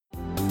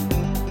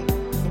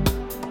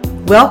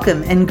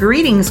Welcome and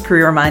greetings,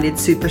 career-minded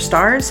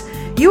superstars.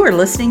 You are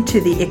listening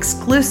to the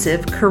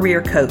exclusive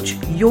Career Coach,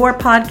 your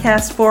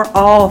podcast for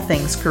all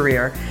things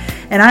career.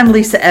 And I'm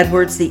Lisa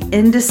Edwards, the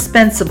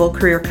indispensable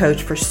career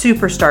coach for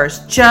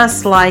superstars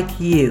just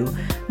like you.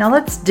 Now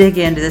let's dig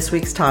into this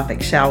week's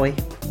topic, shall we?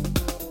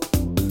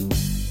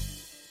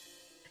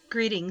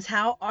 Greetings.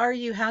 How are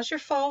you? How's your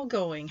fall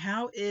going?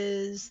 How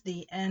is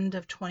the end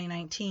of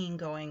 2019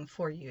 going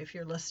for you if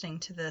you're listening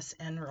to this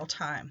in real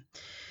time?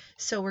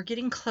 So we're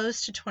getting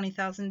close to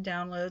 20,000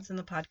 downloads in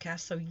the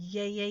podcast. So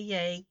yay, yay,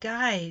 yay.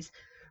 Guys,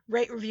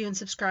 rate, review, and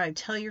subscribe.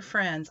 Tell your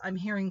friends. I'm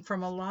hearing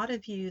from a lot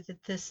of you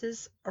that this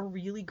is a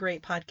really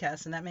great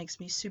podcast, and that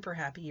makes me super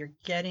happy. You're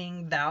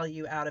getting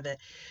value out of it.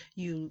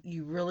 You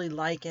really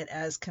like it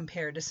as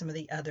compared to some of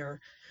the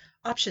other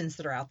options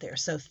that are out there.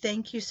 So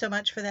thank you so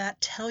much for that.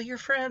 Tell your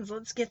friends.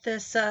 Let's get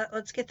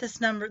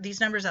these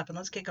numbers up, and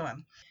let's get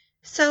going.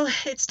 So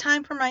it's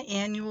time for my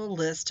annual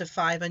list of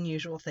 5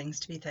 unusual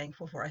things to be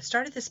thankful for. I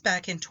started this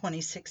back in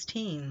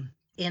 2016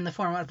 in the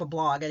form of a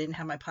blog. I didn't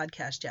have my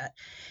podcast yet.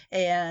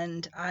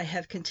 And I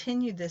have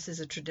continued this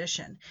as a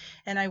tradition.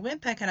 And I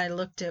went back and I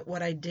looked at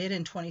what I did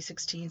in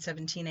 2016,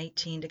 17,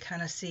 18 to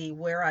kind of see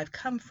where I've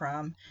come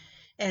from,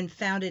 and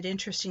found it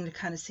interesting to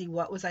kind of see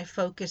what was I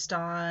focused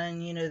on,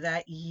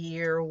 that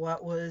year,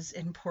 what was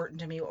important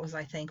to me, what was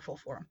I thankful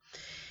for.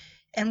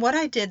 And what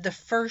I did the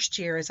first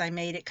year is I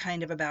made it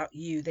kind of about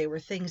you. They were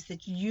things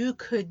that you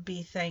could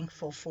be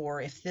thankful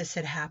for if this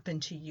had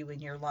happened to you in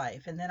your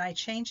life. And then I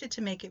changed it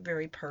to make it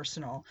very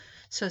personal.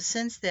 So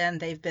since then,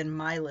 they've been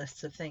my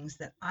lists of things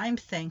that I'm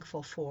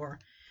thankful for,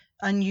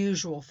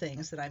 unusual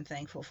things that I'm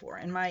thankful for.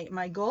 And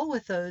my goal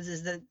with those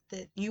is that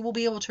you will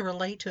be able to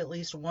relate to at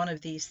least one of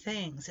these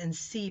things and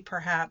see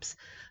perhaps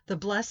the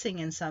blessing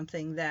in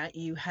something that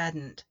you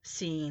hadn't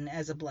seen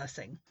as a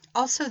blessing.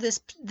 Also, this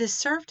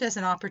served as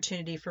an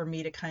opportunity for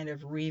me to kind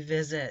of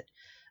revisit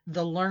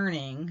the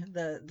learning,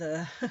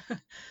 the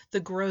the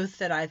growth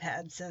that I've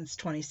had since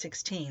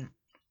 2016.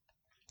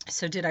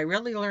 So did I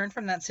really learn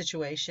from that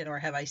situation, or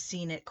have I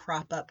seen it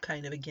crop up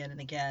kind of again and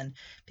again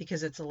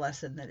because it's a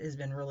lesson that has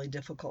been really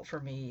difficult for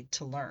me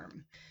to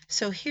learn?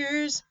 So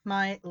here's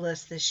my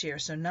list this year.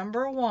 So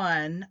number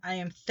 1, I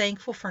am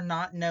thankful for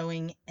not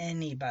knowing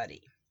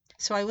anybody.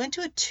 So I went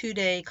to a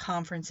 2-day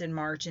conference in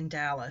March in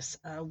Dallas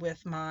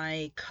with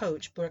my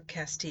coach, Brooke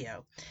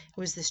Castillo. It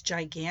was this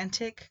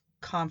gigantic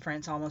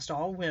conference, almost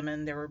all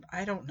women. There were,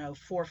 I don't know,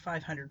 400 or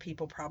 500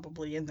 people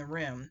probably in the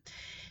room.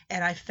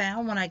 And I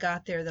found when I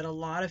got there that a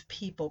lot of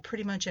people,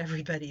 pretty much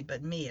everybody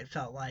but me, it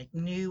felt like,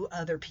 knew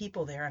other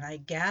people there. And I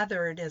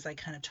gathered as I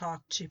kind of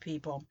talked to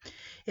people,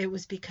 it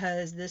was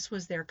because this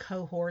was their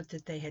cohort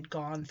that they had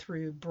gone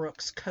through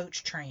Brooke's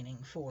coach training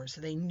for. So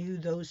they knew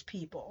those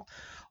people,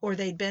 or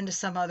they'd been to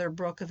some other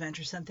Brooke event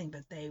or something,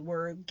 but they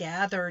were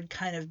gathered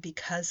kind of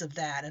because of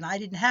that. And I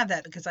didn't have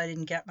that because I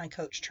didn't get my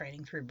coach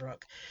training through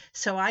Brooke.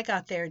 So I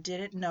got there,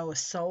 didn't know a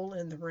soul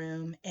in the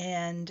room,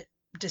 and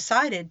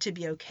decided to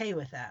be okay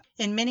with that.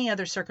 In many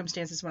other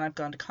circumstances, when I've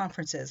gone to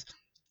conferences,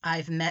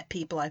 I've met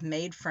people, I've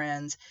made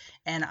friends,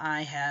 and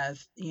I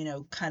have,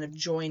 kind of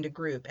joined a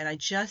group. And I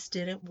just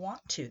didn't want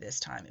to this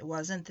time. It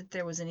wasn't that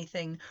there was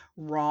anything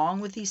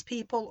wrong with these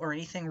people or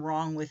anything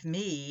wrong with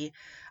me.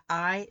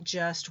 I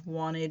just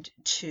wanted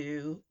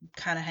to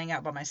kind of hang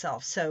out by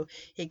myself. So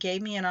it gave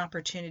me an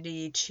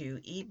opportunity to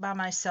eat by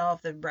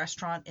myself. The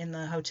restaurant in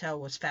the hotel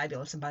was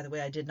fabulous. And by the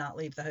way, I did not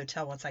leave the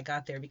hotel once I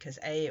got there because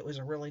A, it was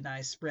a really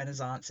nice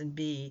Renaissance, and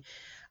B,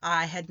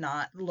 I had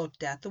not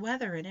looked at the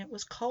weather and it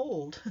was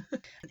cold.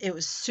 It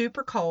was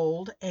super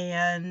cold,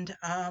 and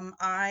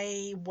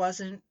I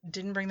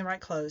didn't bring the right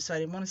clothes, so I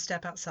didn't want to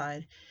step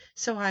outside.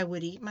 So I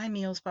would eat my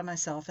meals by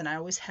myself, and I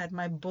always had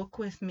my book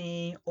with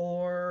me,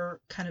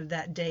 or kind of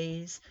that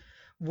day's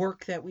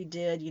work that we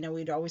did.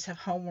 We'd always have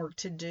homework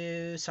to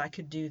do, so I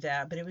could do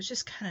that. But it was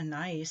just kind of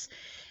nice.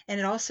 And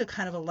it also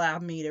kind of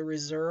allowed me to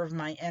reserve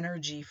my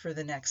energy for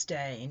the next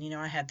day. And,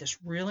 I had this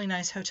really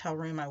nice hotel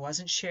room. I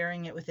wasn't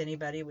sharing it with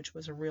anybody, which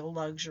was a real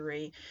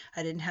luxury.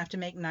 I didn't have to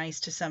make nice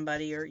to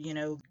somebody or,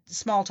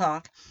 small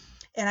talk.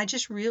 And I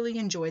just really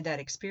enjoyed that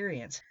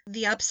experience.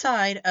 The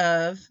upside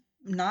of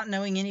not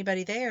knowing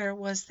anybody there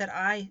was that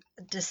I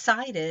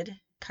decided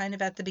kind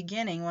of at the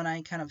beginning, when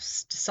I kind of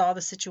saw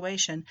the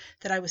situation,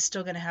 that I was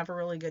still going to have a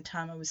really good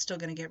time. I was still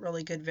going to get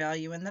really good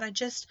value, and that I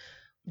just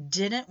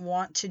didn't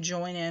want to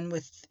join in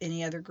with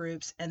any other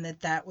groups, and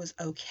that was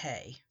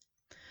okay.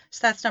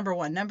 So that's number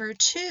 1. Number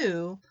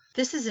 2,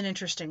 this is an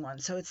interesting one.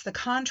 So it's the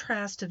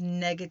contrast of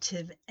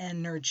negative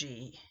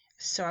energy.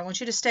 So I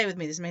want you to stay with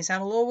me. This may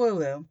sound a little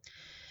woo-woo.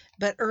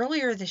 But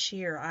earlier this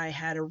year, I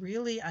had a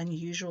really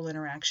unusual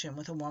interaction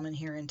with a woman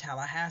here in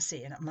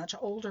Tallahassee, and a much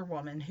older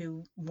woman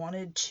who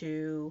wanted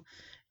to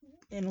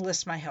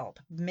enlist my help,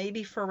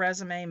 maybe for a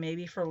resume,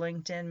 maybe for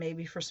LinkedIn,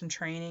 maybe for some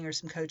training or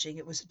some coaching.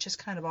 It was just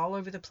kind of all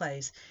over the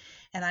place.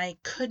 And I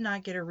could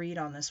not get a read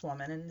on this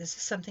woman. And this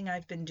is something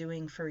I've been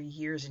doing for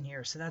years and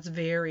years. So that's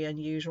very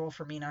unusual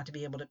for me not to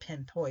be able to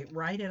pinpoint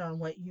right in on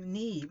what you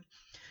need.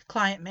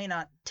 client may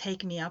not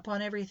take me up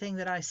on everything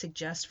that I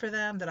suggest for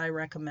them, that I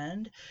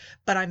recommend,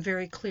 but I'm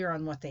very clear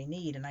on what they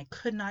need. And I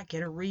could not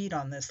get a read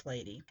on this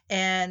lady.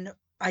 And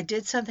I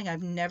did something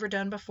I've never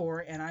done before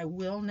and I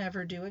will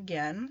never do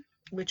again,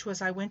 which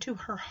was I went to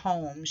her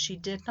home. She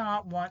did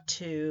not want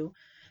to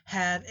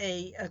have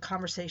a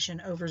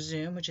conversation over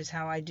Zoom, which is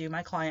how I do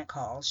my client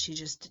calls. She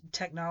just,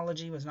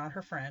 technology was not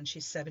her friend.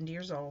 She's 70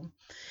 years old.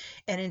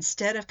 And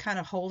instead of kind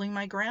of holding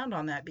my ground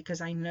on that, because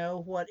I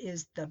know what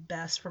is the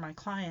best for my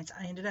clients,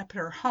 I ended up at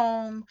her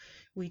home.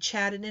 We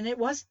chatted, and it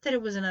wasn't that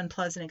it was an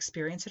unpleasant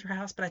experience at her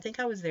house, but I think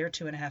I was there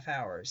 2.5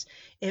 hours.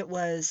 It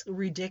was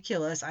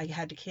ridiculous. I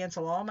had to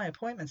cancel all my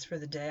appointments for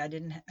the day.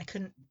 I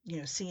couldn't,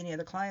 see any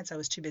other clients. I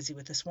was too busy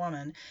with this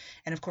woman.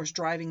 And of course,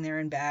 driving there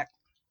and back.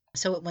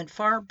 So it went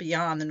far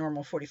beyond the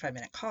normal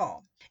 45-minute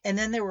call. And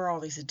then there were all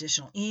these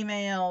additional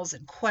emails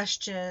and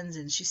questions,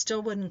 and she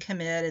still wouldn't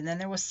commit. And then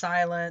there was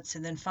silence.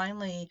 And then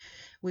finally,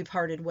 we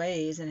parted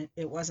ways, and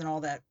it wasn't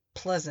all that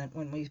pleasant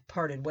when we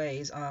parted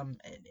ways on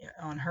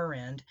her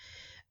end.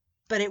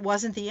 But it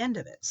wasn't the end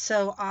of it.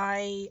 So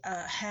I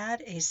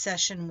had a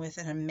session with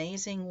an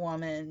amazing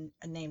woman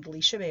named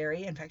Leisha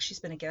Berry. In fact,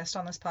 she's been a guest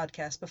on this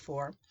podcast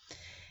before.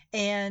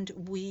 And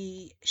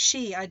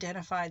she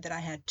identified that I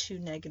had two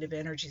negative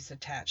energies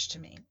attached to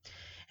me.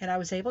 And I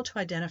was able to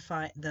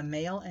identify the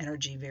male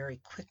energy very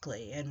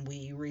quickly. And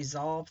we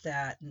resolved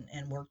that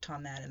and worked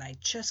on that. And I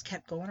just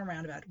kept going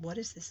around about what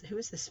is this? Who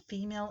is this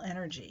female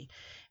energy?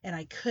 And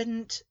I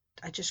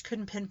just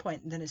couldn't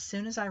pinpoint. And then as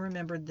soon as I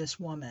remembered this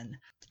woman,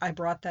 I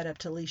brought that up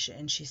to Leisha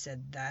and she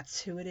said, that's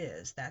who it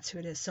is. That's who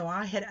it is. So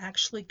I had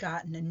actually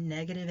gotten a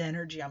negative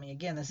energy. I mean,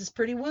 again, this is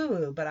pretty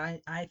woo-woo, but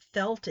I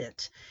felt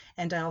it.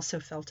 And I also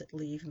felt it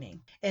leave me.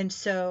 And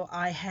so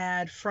I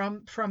had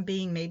from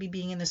maybe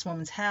being in this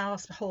woman's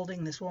house,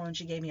 holding this woman,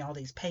 she gave me all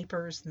these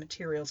papers,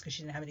 materials, because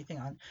she didn't have anything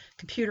on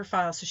computer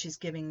files. So she's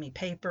giving me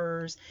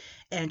papers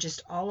and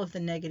just all of the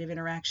negative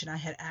interaction. I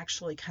had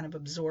actually kind of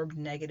absorbed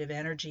negative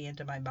energy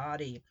into my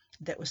body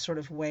that was sort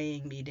of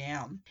weighing me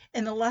down.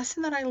 And the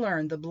lesson that I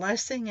learned, the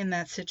blessing in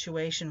that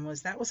situation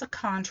was that was a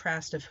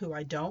contrast of who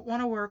I don't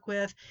want to work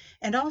with.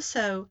 And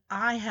also,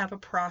 I have a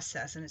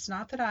process, and it's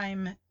not that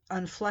I'm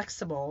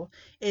unflexible,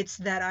 it's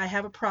that I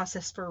have a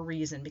process for a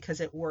reason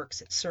because it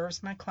works. It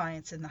serves my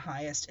clients in the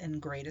highest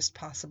and greatest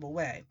possible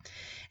way.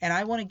 And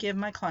I want to give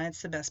my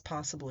clients the best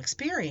possible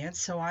experience,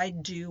 so I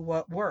do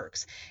what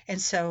works.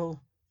 And so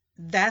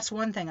that's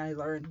one thing I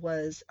learned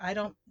was I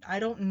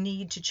don't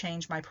need to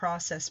change my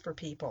process for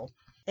people.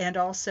 And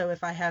also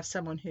if I have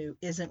someone who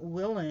isn't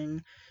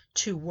willing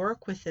to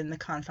work within the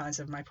confines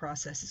of my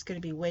process, it's going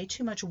to be way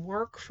too much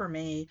work for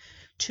me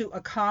to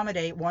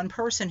accommodate one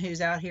person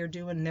who's out here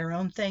doing their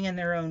own thing in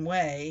their own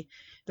way.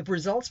 The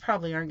results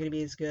probably aren't going to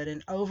be as good,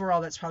 and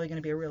overall that's probably going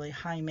to be a really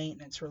high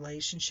maintenance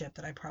relationship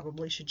that I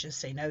probably should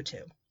just say no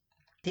to.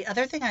 The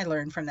other thing I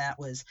learned from that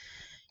was,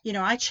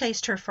 I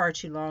chased her far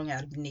too long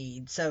out of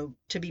need. So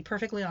to be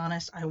perfectly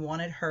honest, I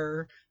wanted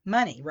her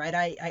money, right?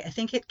 I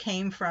think it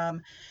came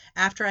from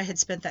after I had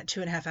spent that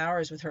 2.5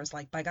 hours with her. It's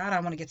like, by God, I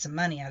want to get some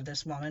money out of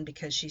this woman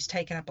because she's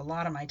taken up a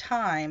lot of my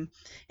time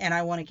and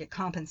I want to get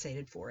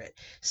compensated for it.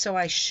 So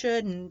I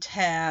shouldn't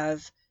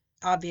have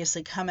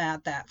obviously come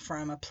at that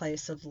from a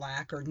place of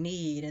lack or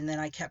need. And then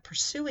I kept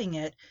pursuing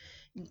it,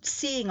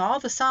 seeing all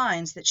the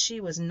signs that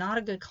she was not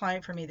a good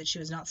client for me, that she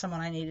was not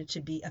someone I needed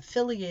to be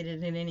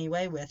affiliated in any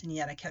way with, and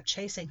yet I kept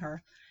chasing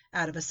her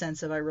out of a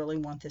sense of I really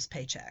want this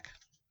paycheck.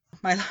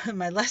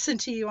 My lesson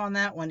to you on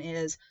that one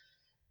is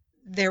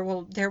there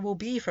will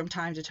be from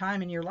time to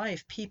time in your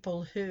life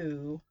people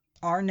who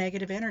are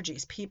negative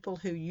energies, people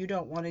who you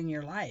don't want in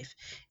your life.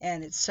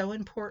 And it's so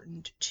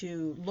important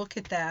to look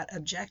at that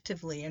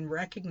objectively and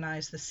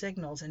recognize the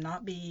signals and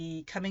not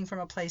be coming from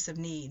a place of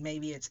need.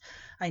 Maybe it's,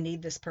 I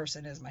need this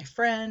person as my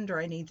friend, or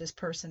I need this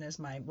person as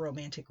my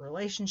romantic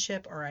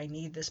relationship, or I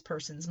need this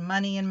person's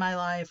money in my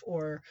life,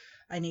 or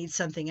I need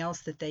something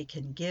else that they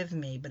can give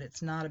me, but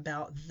it's not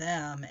about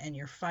them. And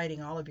you're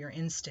fighting all of your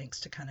instincts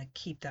to kind of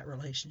keep that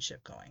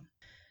relationship going.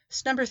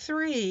 So number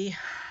three,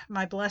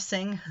 my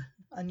blessing,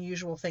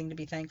 unusual thing to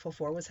be thankful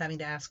for, was having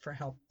to ask for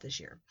help this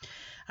year.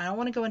 I don't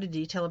want to go into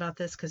detail about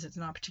this because it's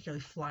not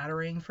particularly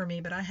flattering for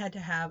me, but I had to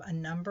have a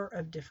number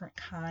of different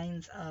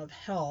kinds of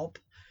help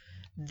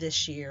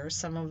this year,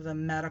 some of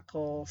them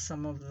medical,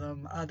 some of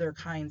them other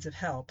kinds of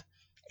help.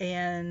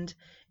 And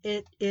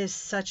it is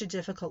such a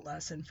difficult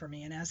lesson for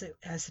me. And as it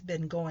has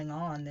been going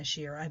on this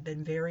year, I've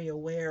been very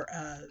aware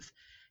of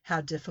how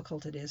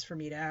difficult it is for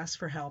me to ask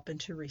for help and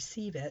to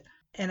receive it.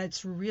 And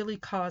it's really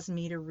caused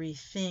me to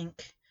rethink,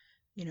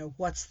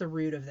 what's the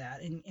root of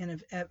that?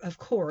 And of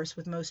course,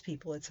 with most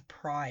people, it's a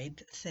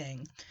pride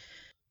thing.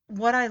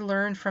 What I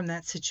learned from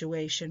that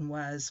situation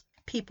was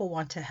people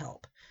want to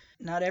help.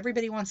 Not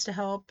everybody wants to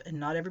help, and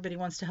not everybody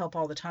wants to help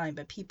all the time,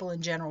 but people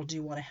in general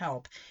do want to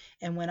help.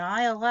 And when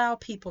I allow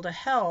people to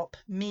help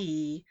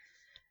me,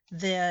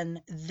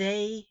 then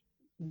they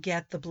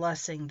get the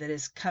blessing that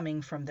is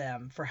coming from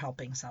them for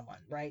helping someone,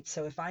 right?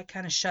 So if I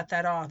kind of shut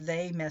that off,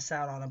 they miss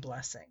out on a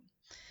blessing.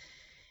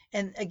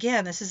 And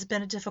again, this has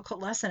been a difficult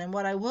lesson. And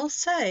what I will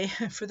say,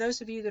 for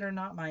those of you that are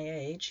not my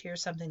age,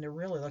 here's something to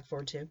really look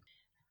forward to.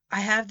 I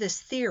have this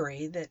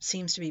theory that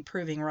seems to be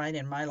proving right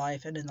in my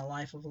life and in the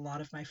life of a lot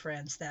of my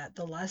friends, that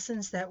the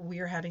lessons that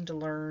we're having to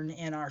learn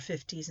in our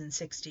 50s and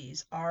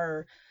 60s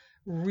are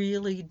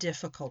really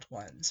difficult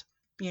ones.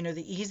 You know,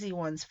 the easy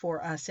ones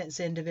for us as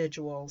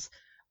individuals,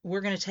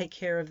 we're going to take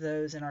care of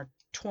those in our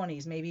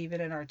 20s, maybe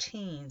even in our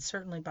teens,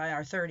 certainly by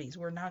our 30s.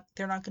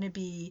 They're not going to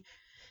be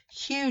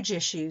huge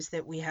issues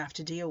that we have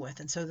to deal with.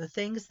 And so the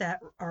things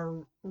that are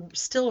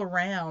still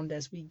around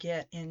as we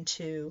get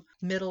into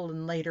middle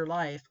and later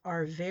life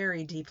are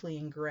very deeply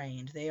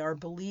ingrained. They are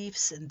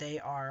beliefs and they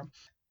are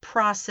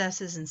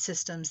processes and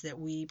systems that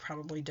we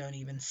probably don't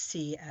even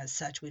see as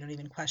such. We don't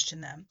even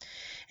question them.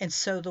 And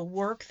so the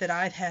work that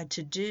I've had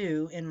to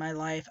do in my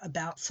life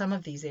about some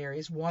of these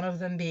areas, one of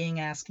them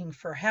being asking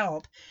for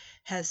help,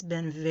 has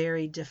been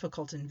very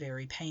difficult and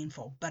very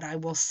painful. But I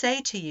will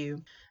say to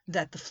you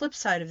that the flip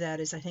side of that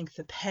is I think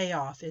the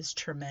payoff is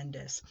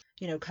tremendous.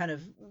 You know, kind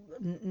of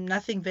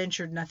nothing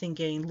ventured, nothing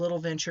gained, little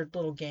ventured,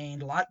 little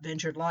gained, lot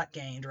ventured, lot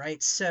gained,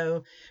 right?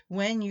 So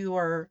when you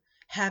are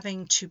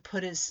having to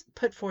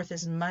put forth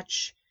as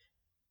much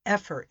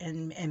effort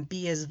and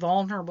be as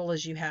vulnerable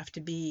as you have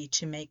to be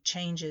to make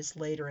changes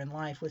later in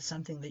life with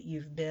something that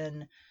you've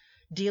been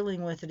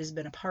dealing with that has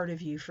been a part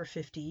of you for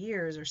 50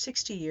 years or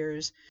 60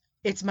 years,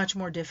 it's much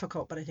more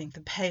difficult. But I think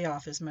the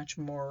payoff is much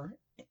more,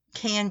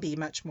 can be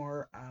much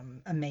more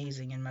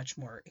amazing and much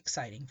more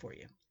exciting for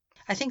you.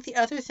 I think the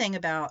other thing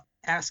about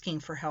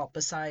asking for help,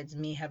 besides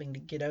me having to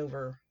get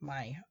over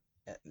my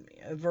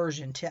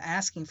aversion to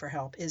asking for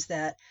help, is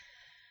that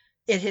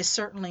it has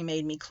certainly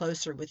made me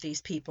closer with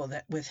these people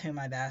that with whom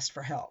I've asked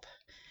for help.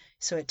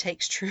 So it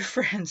takes true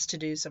friends to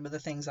do some of the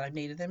things I've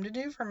needed them to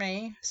do for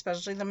me,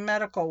 especially the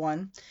medical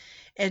one.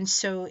 And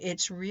so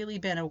it's really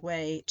been a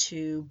way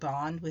to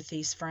bond with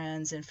these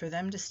friends and for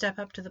them to step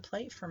up to the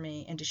plate for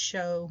me and to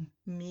show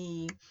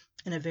me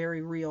in a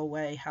very real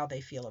way how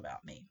they feel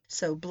about me.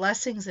 So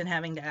blessings in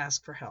having to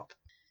ask for help.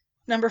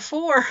 Number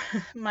four,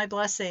 my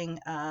blessing,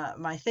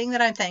 my thing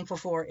that I'm thankful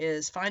for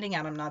is finding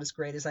out I'm not as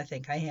great as I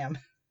think I am.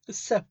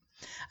 So I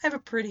have a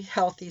pretty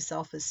healthy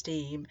self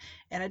esteem,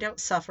 and I don't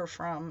suffer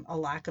from a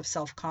lack of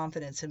self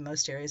confidence in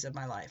most areas of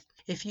my life.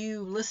 If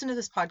you listen to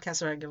this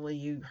podcast regularly,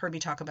 you heard me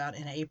talk about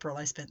in April,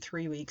 I spent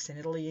 3 weeks in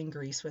Italy and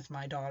Greece with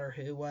my daughter,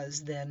 who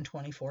was then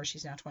 24.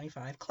 She's now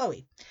 25,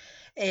 Chloe.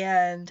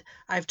 And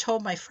I've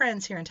told my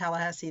friends here in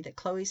Tallahassee that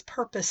Chloe's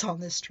purpose on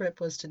this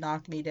trip was to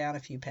knock me down a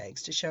few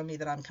pegs, to show me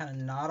that I'm kind of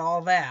not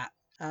all that.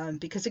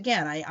 Because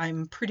again,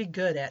 I'm pretty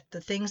good at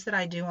the things that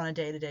I do on a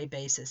day to day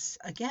basis.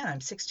 Again,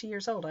 I'm 60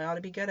 years old. I ought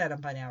to be good at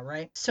them by now,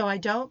 right? So I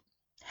don't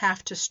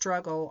have to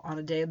struggle on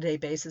a day to day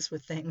basis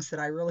with things that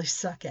I really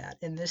suck at.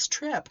 And this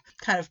trip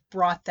kind of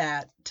brought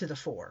that to the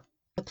fore.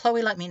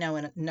 Chloe let me know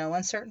in no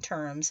uncertain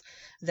terms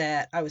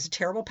that I was a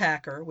terrible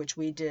packer, which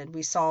we did.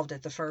 We solved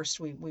it the first.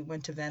 We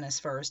went to Venice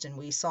first and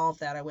we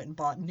solved that. I went and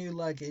bought new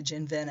luggage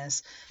in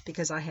Venice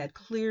because I had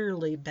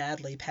clearly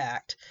badly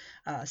packed.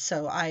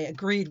 So I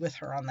agreed with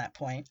her on that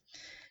point.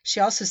 She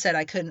also said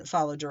I couldn't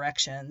follow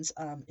directions.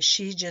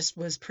 She just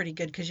was pretty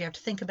good because you have to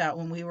think about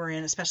when we were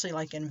in, especially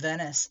like in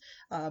Venice,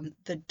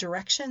 the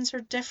directions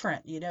are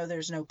different. You know,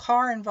 there's no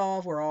car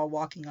involved. We're all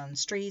walking on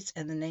streets,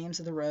 and the names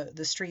of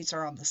the streets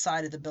are on the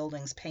side of the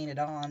buildings painted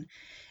on,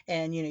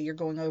 and you know you're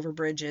going over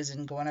bridges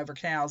and going over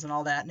canals and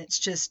all that, and it's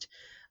just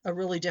a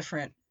really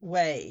different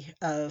way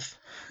of,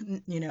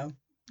 you know,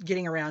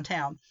 getting around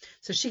town.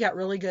 So she got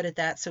really good at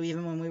that. So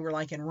even when we were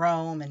like in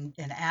Rome and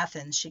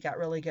Athens, she got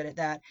really good at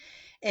that.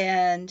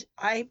 And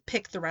I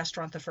picked the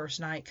restaurant the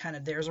first night, kind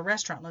of, there's a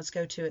restaurant, let's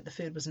go to it. The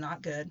food was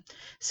not good.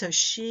 So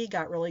she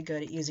got really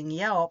good at using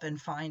Yelp and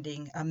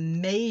finding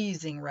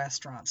amazing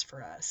restaurants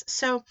for us.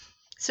 So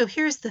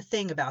here's the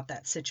thing about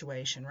that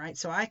situation, right?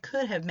 So I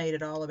could have made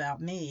it all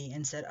about me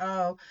and said,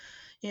 oh,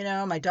 you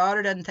know, my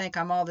daughter doesn't think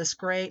I'm all this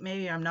great.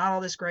 Maybe I'm not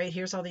all this great.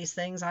 Here's all these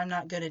things I'm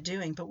not good at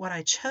doing. But what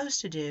I chose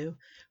to do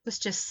was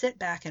just sit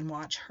back and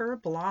watch her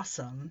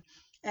blossom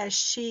as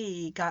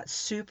she got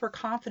super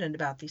confident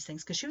about these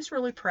things because she was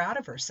really proud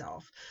of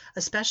herself,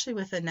 especially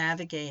with the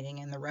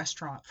navigating and the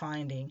restaurant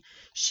finding.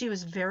 She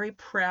was very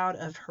proud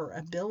of her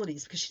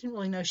abilities because she didn't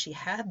really know she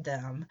had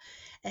them.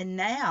 And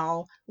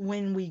now,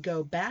 when we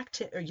go back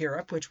to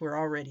Europe, which we're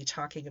already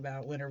talking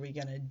about, when are we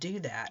going to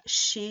do that?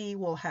 She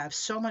will have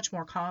so much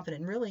more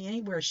confidence, really,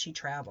 anywhere she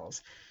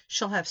travels.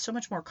 She'll have so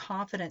much more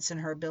confidence in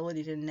her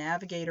ability to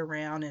navigate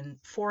around in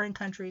foreign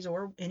countries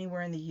or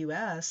anywhere in the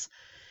US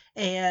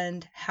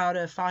and how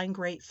to find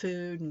great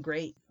food and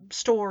great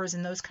stores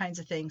and those kinds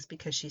of things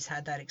because she's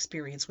had that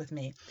experience with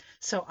me.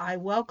 So I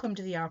welcomed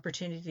the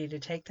opportunity to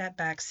take that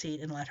back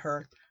seat and let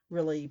her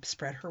really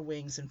spread her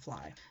wings and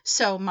fly.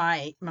 So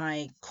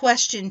my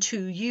question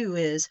to you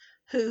is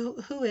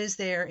who is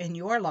there in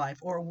your life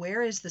or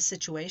where is the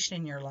situation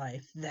in your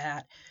life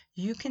that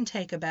you can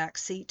take a back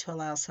seat to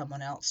allow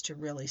someone else to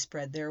really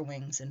spread their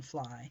wings and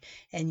fly,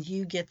 and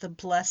you get the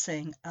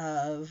blessing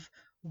of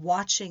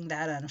watching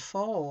that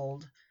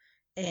unfold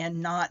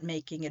and not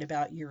making it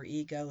about your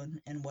ego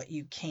and what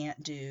you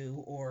can't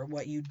do or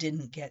what you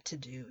didn't get to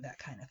do, that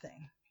kind of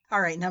thing. All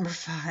right, number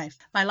 5.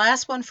 My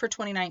last one for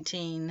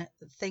 2019,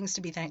 things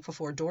to be thankful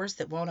for, doors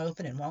that won't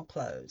open and won't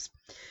close.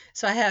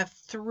 So I have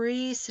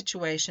 3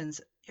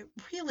 situations. A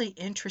really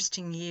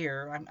interesting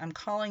year. I'm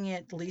calling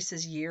it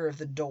Lisa's year of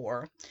the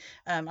door.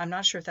 I'm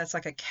not sure if that's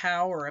like a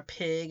cow or a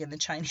pig in the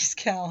Chinese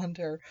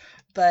calendar,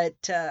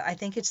 but I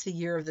think it's the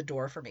year of the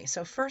door for me.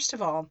 So first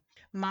of all,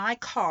 my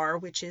car,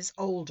 which is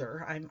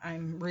older,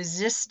 I'm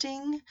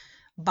resisting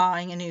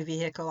buying a new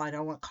vehicle. I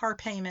don't want car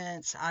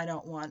payments. I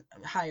don't want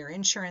higher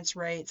insurance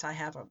rates. I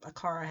have a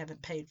car I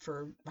haven't paid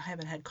for. I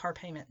haven't had car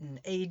payment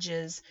in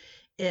ages.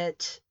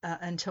 It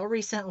until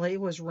recently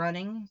was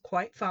running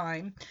quite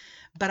fine,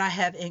 but I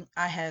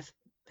have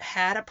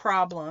had a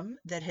problem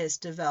that has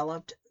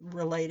developed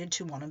related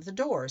to one of the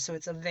doors. So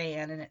it's a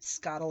van and it's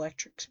got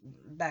electric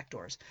back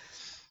doors.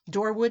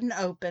 Door wouldn't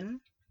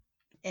open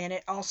and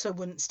it also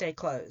wouldn't stay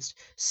closed.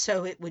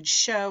 So it would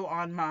show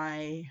on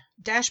my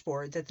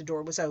dashboard that the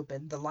door was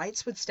open. The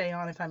lights would stay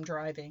on if I'm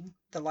driving.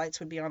 The lights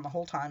would be on the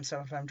whole time.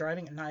 So if I'm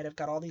driving at night, I've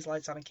got all these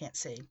lights on, I can't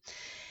see.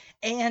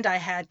 And I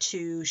had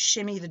to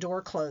shimmy the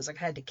door closed.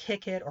 Like I had to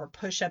kick it or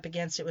push up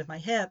against it with my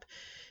hip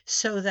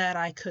so that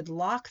I could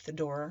lock the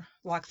door,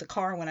 lock the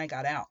car when I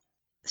got out.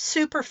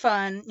 Super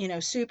fun,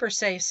 super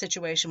safe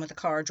situation with the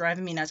car,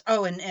 driving me nuts.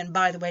 Oh, and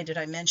by the way, did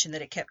I mention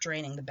that it kept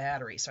draining the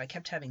battery? So I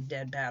kept having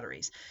dead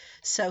batteries.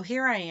 So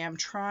here I am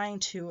trying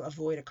to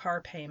avoid a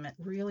car payment,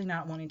 really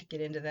not wanting to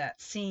get into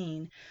that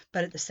scene,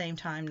 but at the same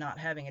time not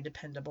having a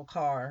dependable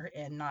car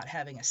and not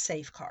having a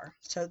safe car.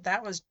 So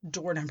that was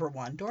door number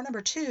 1. Door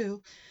number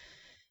 2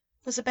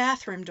 was a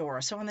bathroom door.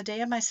 So on the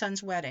day of my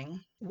son's wedding,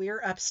 we're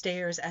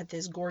upstairs at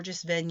this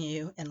gorgeous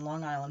venue in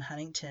Long Island,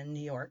 Huntington,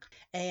 New York.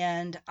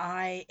 And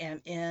I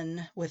am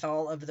in with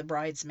all of the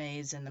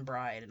bridesmaids and the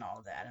bride and all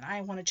of that. And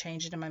I want to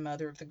change into my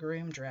mother of the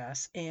groom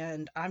dress.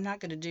 And I'm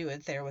not going to do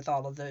it there with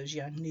all of those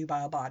young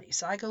nubile bodies.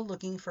 So I go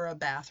looking for a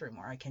bathroom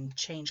where I can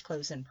change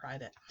clothes in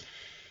private.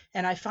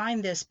 And I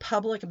find this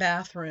public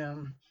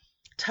bathroom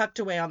tucked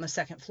away on the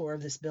second floor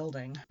of this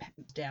building,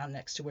 down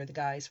next to where the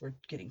guys were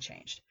getting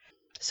changed.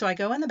 So I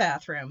go in the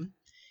bathroom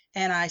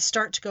and I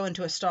start to go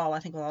into a stall. I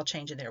think, well, I'll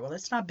change it there. Well,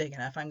 it's not big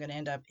enough. I'm going to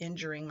end up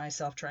injuring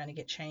myself trying to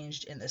get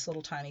changed in this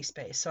little tiny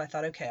space. So I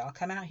thought, okay, I'll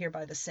come out here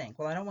by the sink.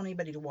 Well, I don't want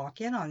anybody to walk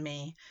in on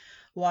me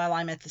while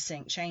I'm at the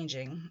sink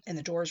changing, and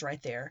the door's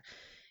right there.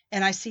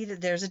 And I see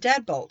that there's a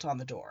deadbolt on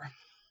the door.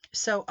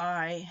 So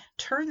I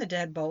turn the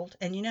deadbolt,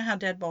 and you know how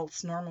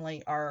deadbolts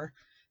normally are,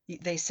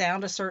 they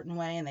sound a certain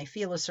way and they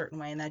feel a certain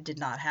way, and that did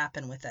not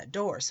happen with that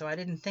door. So I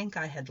didn't think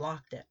I had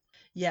locked it.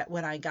 Yet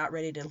when I got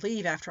ready to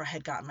leave after I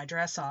had gotten my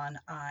dress on,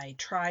 I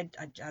tried,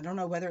 I don't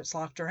know whether it's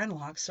locked or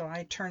unlocked, so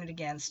I turn it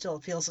again. Still,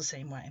 it feels the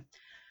same way.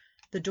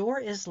 The door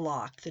is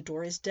locked. The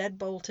door is dead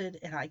bolted,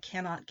 and I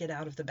cannot get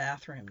out of the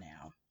bathroom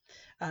now.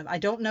 I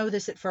don't know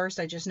this at first.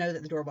 I just know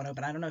that the door won't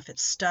open. I don't know if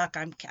it's stuck.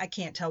 I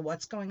can't tell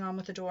what's going on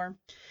with the door.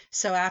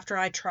 So after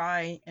I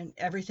try and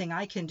everything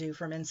I can do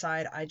from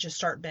inside, I just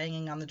start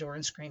banging on the door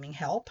and screaming,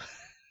 help.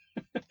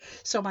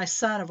 So my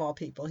son, of all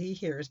people, he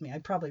hears me. I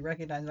probably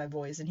recognize my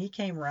voice, and he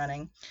came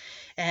running,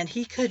 and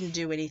he couldn't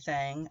do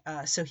anything.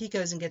 So he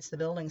goes and gets the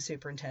building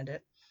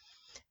superintendent,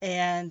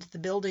 and the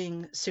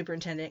building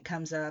superintendent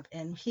comes up,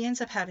 and he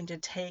ends up having to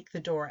take the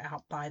door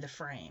out by the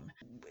frame.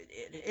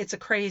 It's a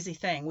crazy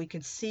thing. We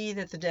could see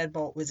that the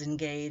deadbolt was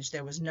engaged.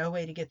 There was no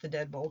way to get the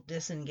deadbolt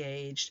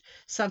disengaged.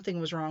 Something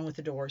was wrong with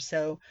the door.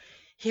 So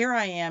here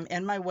I am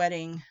in my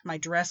wedding, my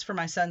dress for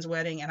my son's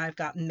wedding, and I've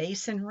got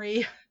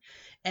masonry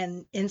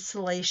and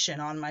insulation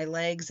on my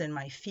legs and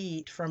my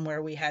feet from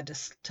where we had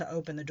to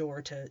open the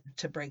door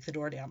to break the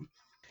door down.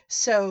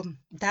 So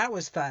that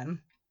was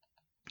fun,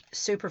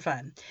 super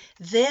fun.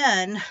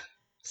 Then,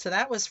 so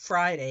that was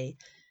Friday.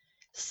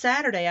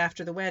 Saturday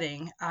after the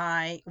wedding,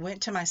 I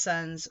went to my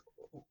son's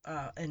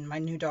and my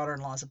new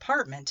daughter-in-law's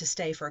apartment to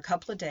stay for a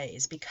couple of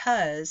days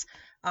because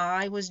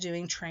I was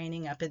doing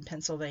training up in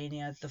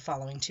Pennsylvania the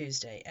following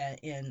Tuesday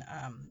in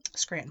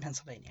Scranton,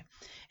 Pennsylvania.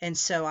 And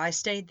so I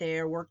stayed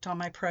there, worked on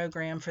my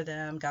program for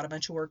them, got a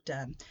bunch of work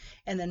done.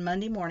 And then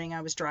Monday morning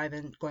I was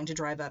going to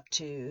drive up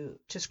to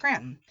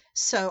Scranton.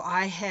 So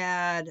I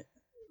had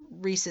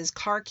Reese's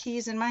car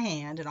keys in my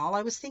hand, and all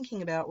I was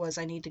thinking about was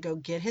I need to go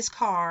get his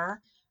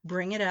car,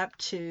 bring it up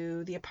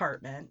to the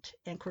apartment.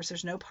 And of course,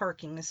 there's no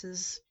parking. This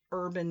is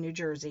urban New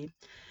Jersey.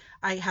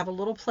 I have a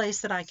little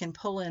place that I can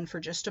pull in for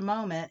just a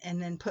moment and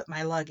then put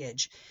my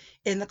luggage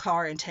in the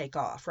car and take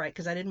off, right?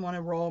 Because I didn't want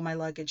to roll my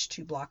luggage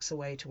 2 blocks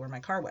away to where my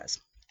car was.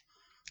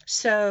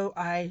 So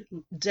I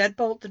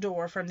deadbolt the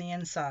door from the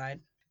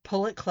inside,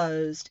 pull it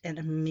closed, and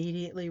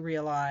immediately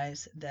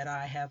realize that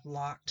I have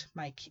locked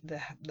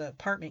the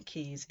apartment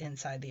keys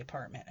inside the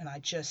apartment, and I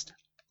just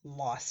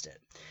lost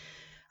it.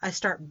 I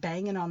start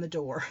banging on the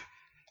door.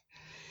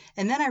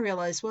 And then I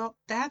realized, well,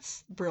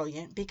 that's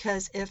brilliant,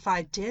 because if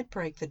I did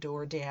break the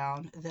door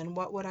down, then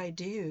what would I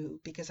do?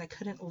 Because I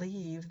couldn't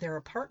leave their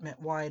apartment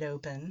wide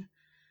open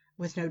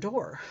with no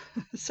door.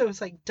 So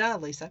it's like, duh,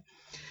 Lisa.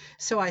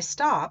 So I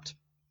stopped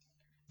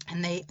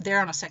And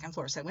they're on a second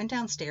floor. So I went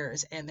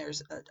downstairs, and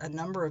there's a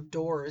number of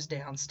doors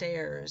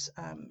downstairs,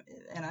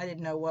 and I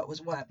didn't know what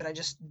was what, but I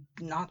just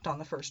knocked on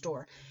the first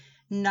door.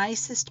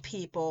 Nicest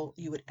people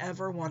you would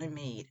ever want to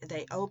meet.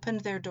 They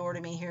opened their door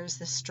to me. Here's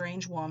this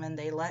strange woman.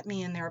 They let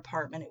me in their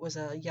apartment. It was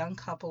a young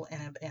couple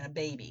and a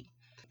baby.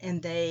 And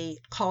they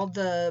called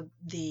the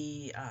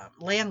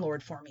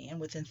landlord for me, and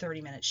within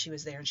 30 minutes she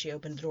was there, and she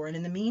opened the door. And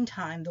in the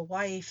meantime, the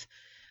wife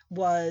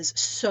was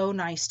so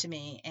nice to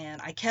me,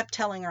 and I kept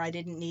telling her I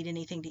didn't need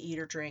anything to eat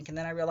or drink, and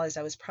then I realized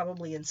I was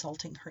probably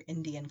insulting her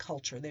Indian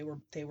culture. They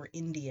were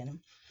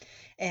Indian.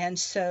 And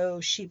so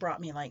she brought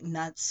me like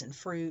nuts and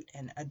fruit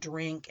and a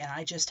drink, and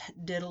I just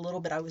did a little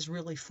bit. I was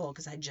really full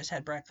because I just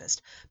had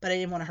breakfast, but I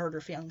didn't want to hurt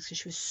her feelings because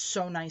she was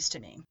so nice to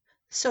me.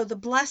 So the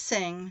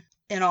blessing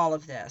in all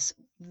of this,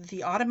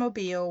 the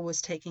automobile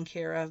was taken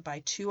care of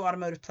by 2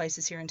 automotive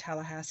places here in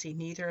Tallahassee.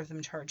 Neither of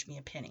them charged me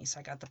a penny. So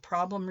I got the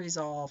problem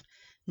resolved.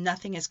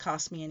 Nothing has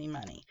cost me any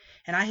money.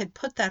 And I had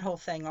put that whole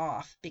thing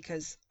off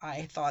because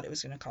I thought it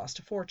was going to cost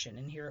a fortune.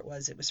 And here it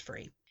was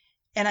free.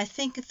 And I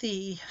think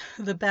the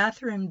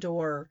bathroom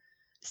door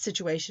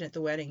situation at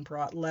the wedding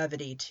brought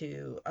levity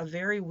to a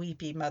very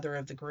weepy mother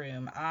of the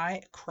groom.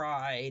 I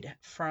cried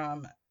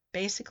from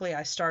basically,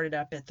 I started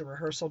up at the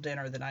rehearsal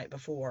dinner the night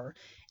before,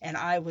 and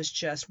I was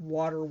just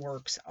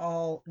waterworks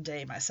all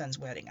day my son's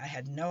wedding. I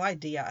had no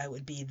idea I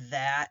would be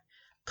that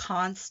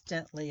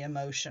constantly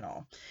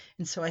emotional.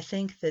 And so I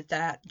think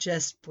that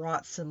just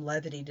brought some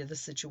levity to the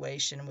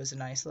situation and was a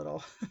nice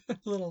little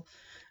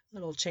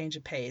little change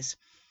of pace.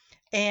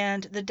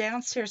 And the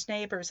downstairs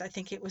neighbors, I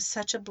think it was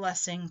such a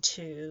blessing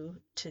to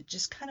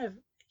just kind of,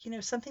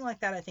 something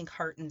like that, I think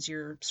heartens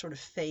your sort of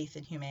faith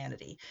in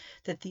humanity,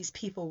 that these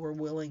people were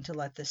willing to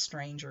let this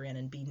stranger in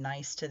and be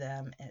nice to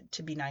them, and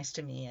to be nice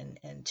to me,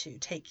 and to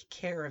take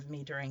care of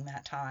me during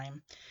that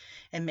time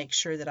and make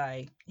sure that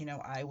I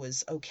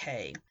was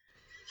okay.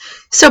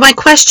 So my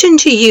question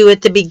to you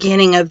at the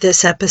beginning of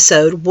this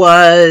episode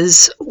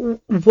was,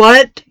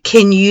 what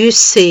can you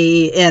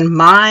see in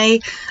my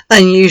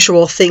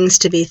unusual things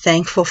to be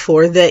thankful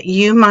for that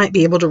you might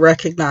be able to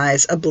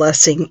recognize a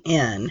blessing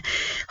in?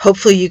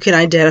 Hopefully you can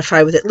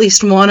identify with at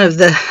least one of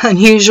the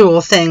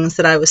unusual things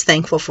that I was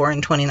thankful for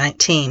in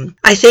 2019.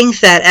 I think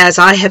that as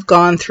I have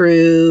gone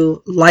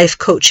through life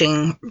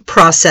coaching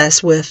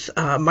process with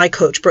my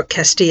coach, Brooke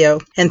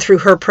Castillo, and through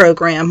her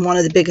program, one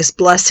of the biggest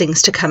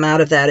blessings to come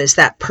out of that is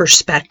that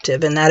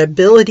perspective and that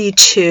ability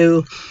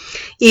to,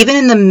 even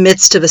in the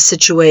midst of a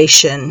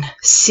situation,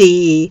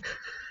 see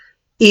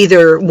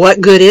either what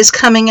good is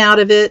coming out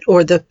of it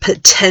or the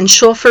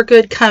potential for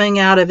good coming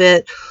out of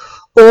it,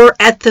 or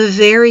at the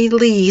very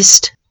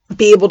least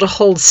be able to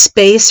hold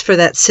space for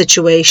that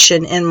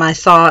situation in my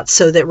thoughts,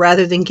 so that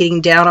rather than getting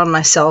down on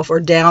myself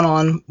or down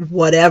on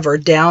whatever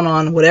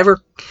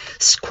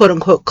quote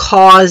unquote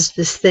caused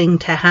this thing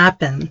to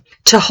happen,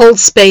 to hold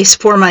space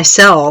for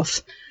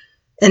myself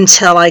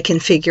until I can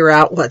figure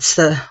out what's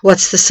the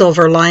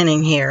silver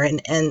lining here.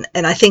 And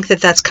I think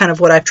that's kind of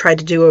what I've tried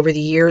to do over the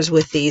years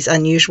with these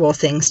unusual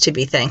things to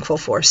be thankful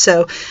for.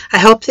 So I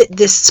hope that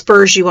this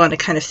spurs you on to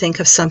kind of think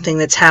of something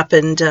that's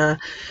happened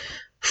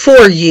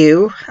for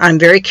you. I'm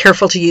very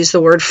careful to use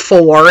the word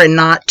for and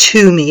not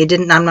to me.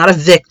 I'm not a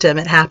victim.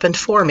 It happened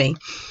for me.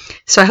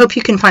 So I hope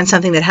you can find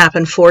something that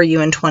happened for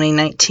you in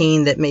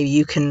 2019 that maybe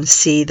you can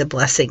see the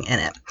blessing in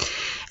it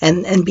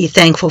and be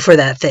thankful for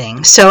that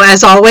thing. So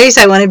as always,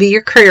 I want to be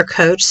your career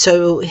coach.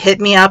 So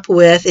hit me up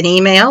with an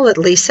email at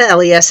Lisa,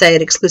 Lesa,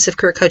 at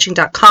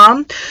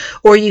exclusivecareercoaching.com,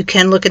 or you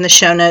can look in the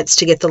show notes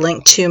to get the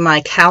link to my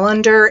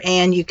calendar,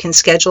 and you can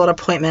schedule an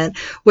appointment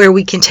where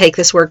we can take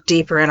this work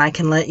deeper, and I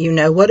can let you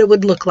know what it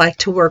would look like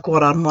to work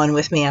one-on-one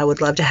with me. I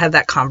would love to have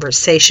that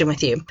conversation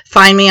with you.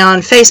 Find me on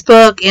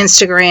Facebook,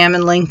 Instagram,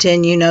 and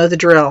LinkedIn. You know the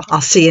drill.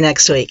 I'll see you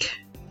next week.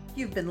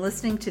 You've been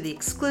listening to The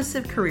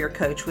Exclusive Career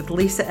Coach with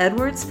Lisa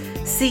Edwards,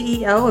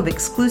 CEO of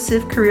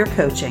Exclusive Career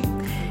Coaching.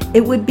 It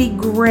would be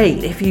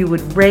great if you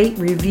would rate,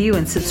 review,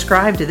 and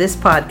subscribe to this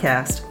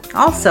podcast.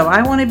 Also,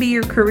 I want to be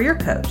your career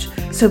coach,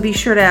 so be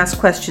sure to ask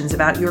questions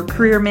about your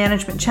career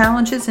management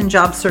challenges and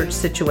job search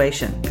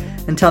situation.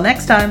 Until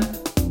next time.